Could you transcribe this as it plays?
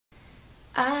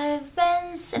I've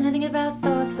been sitting about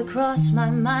thoughts that cross my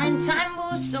mind. Time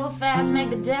moves so fast, make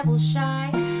the devil shy.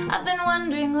 I've been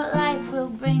wondering what life will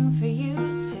bring for you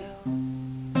too.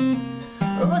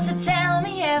 Oh, so tell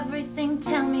me everything,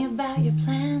 tell me about your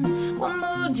plans. What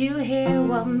mood you hear,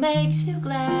 what makes you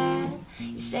glad?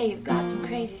 You say you've got some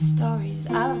crazy stories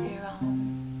of your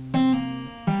own.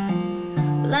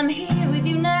 Well, I'm here with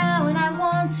you now and I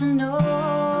want to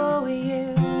know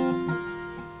you.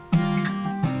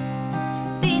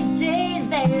 These days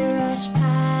they rush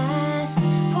past,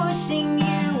 pushing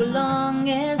you along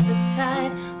as the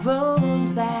tide rolls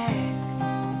back.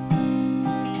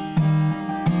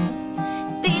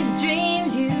 These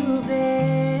dreams you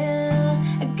build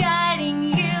are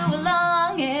guiding you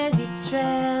along as you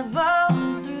travel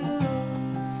through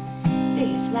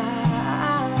this life.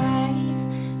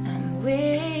 I'm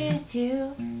with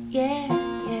you, yeah,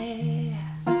 yeah.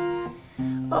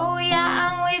 Oh yeah,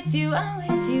 I'm with you, I'm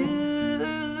with you.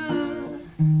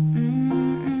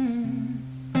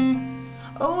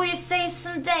 Oh, you say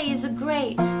some days are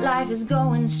great, life is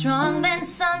going strong, then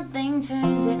something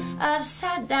turns it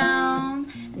upside down.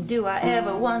 And do I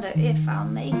ever wonder if I'll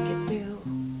make it through?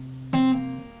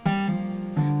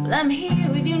 Well, I'm here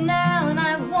with you now and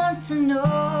I want to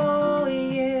know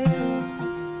you.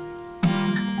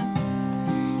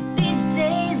 These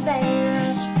days they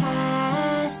rush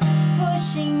past,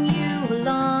 pushing you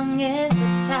along as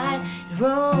the tide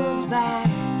rolls back.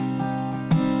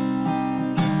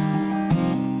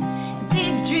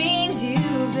 Dreams you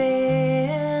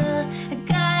build are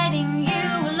guiding you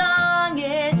along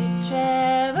as you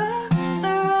travel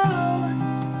through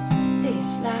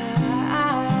this life.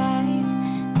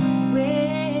 I'm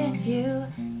with you,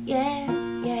 yeah,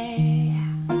 yeah.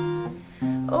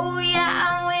 Oh yeah,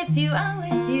 I'm with you, I'm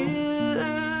with you.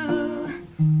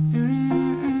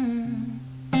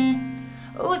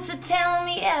 Oh, so tell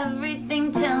me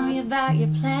everything, tell me about your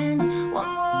plans. What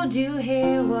mood you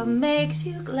hear, what makes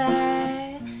you glad?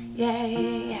 Yeah,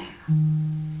 yeah, yeah.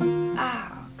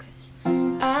 Oh, 'cause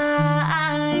I